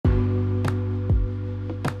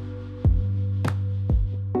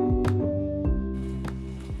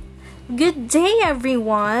Good day,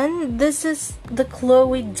 everyone. This is the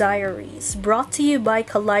Chloe Diaries, brought to you by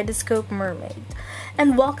Kaleidoscope Mermaid,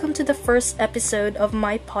 and welcome to the first episode of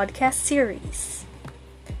my podcast series.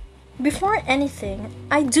 Before anything,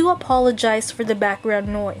 I do apologize for the background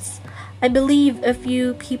noise. I believe a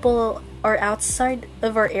few people are outside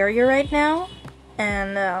of our area right now,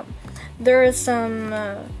 and there are some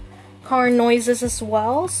car noises as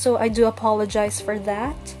well, so I do apologize for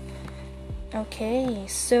that. Okay,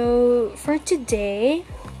 so for today,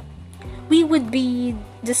 we would be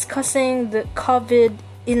discussing the COVID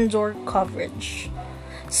indoor coverage.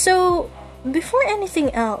 So, before anything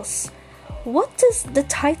else, what does the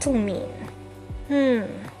title mean?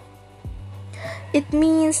 It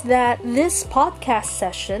means that this podcast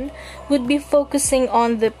session would be focusing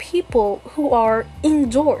on the people who are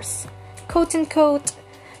indoors, quote unquote,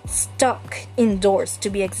 stuck indoors to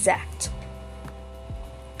be exact.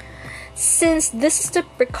 Since this is the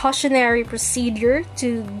precautionary procedure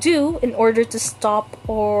to do in order to stop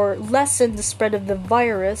or lessen the spread of the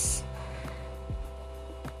virus,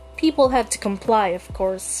 people have to comply, of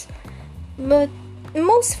course. But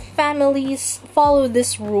most families follow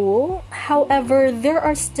this rule. However, there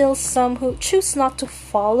are still some who choose not to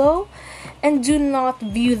follow and do not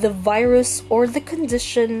view the virus or the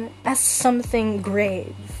condition as something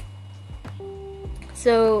grave.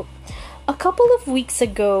 So, a couple of weeks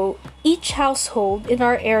ago, each household in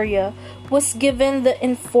our area was given the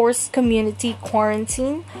Enforced Community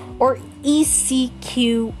Quarantine or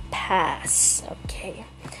ECQ pass. Okay.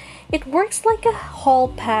 It works like a hall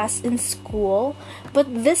pass in school,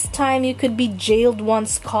 but this time you could be jailed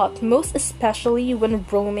once caught, most especially when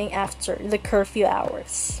roaming after the curfew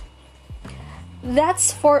hours.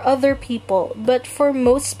 That's for other people, but for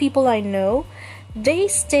most people I know, they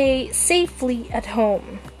stay safely at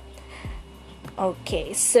home.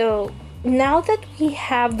 Okay, so now that we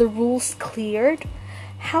have the rules cleared,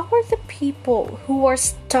 how are the people who are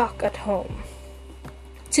stuck at home?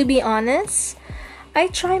 To be honest, I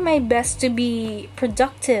try my best to be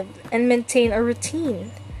productive and maintain a routine.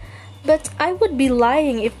 But I would be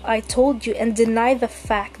lying if I told you and deny the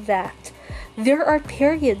fact that there are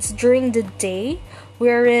periods during the day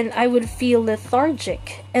wherein I would feel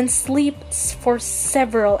lethargic and sleep for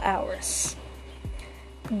several hours.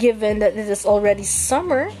 Given that it is already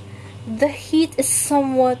summer, the heat is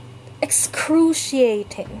somewhat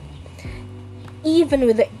excruciating, even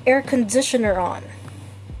with the air conditioner on.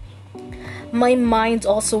 My mind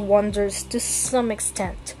also wanders to some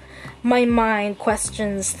extent. My mind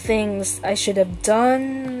questions things I should have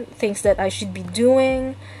done, things that I should be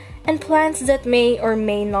doing, and plans that may or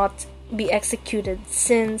may not be executed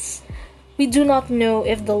since we do not know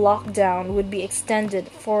if the lockdown would be extended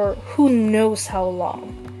for who knows how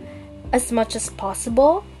long. As much as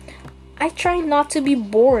possible, I try not to be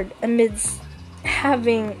bored amidst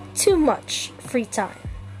having too much free time.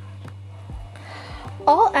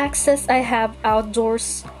 All access I have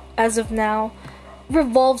outdoors as of now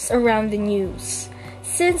revolves around the news.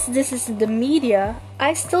 Since this is the media,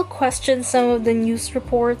 I still question some of the news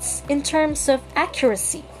reports in terms of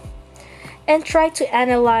accuracy and try to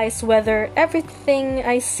analyze whether everything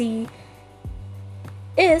I see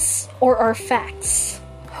is or are facts,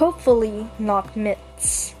 hopefully not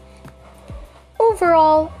myths.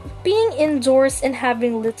 Overall, being indoors and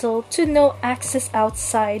having little to no access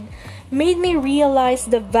outside made me realize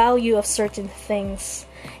the value of certain things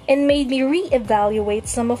and made me reevaluate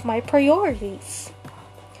some of my priorities.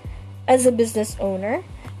 As a business owner,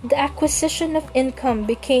 the acquisition of income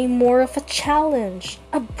became more of a challenge,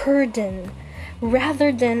 a burden,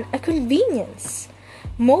 rather than a convenience.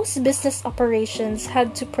 Most business operations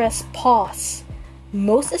had to press pause,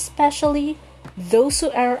 most especially those who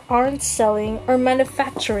aren't selling or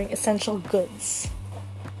manufacturing essential goods.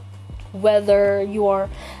 Whether you are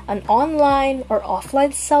an online or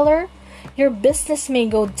offline seller, your business may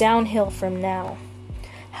go downhill from now.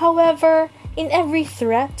 However, in every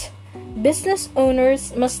threat, business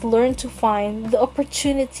owners must learn to find the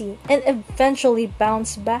opportunity and eventually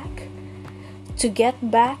bounce back to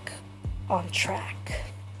get back on track.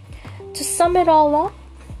 To sum it all up,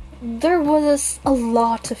 there was a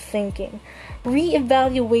lot of thinking,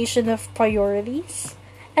 re-evaluation of priorities,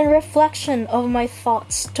 and reflection of my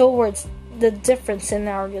thoughts towards the different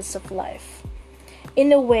scenarios of life.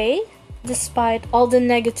 In a way, despite all the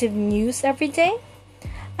negative news every day,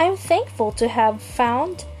 I'm thankful to have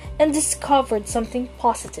found and discovered something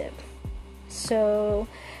positive. So,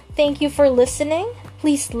 thank you for listening.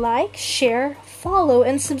 Please like, share, follow,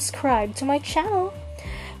 and subscribe to my channel,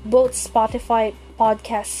 both Spotify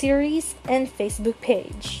podcast series and Facebook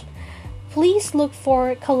page. Please look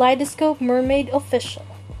for Kaleidoscope Mermaid Official.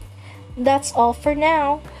 That's all for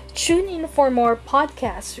now. Tune in for more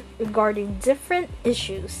podcasts regarding different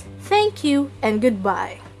issues. Thank you and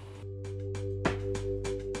goodbye.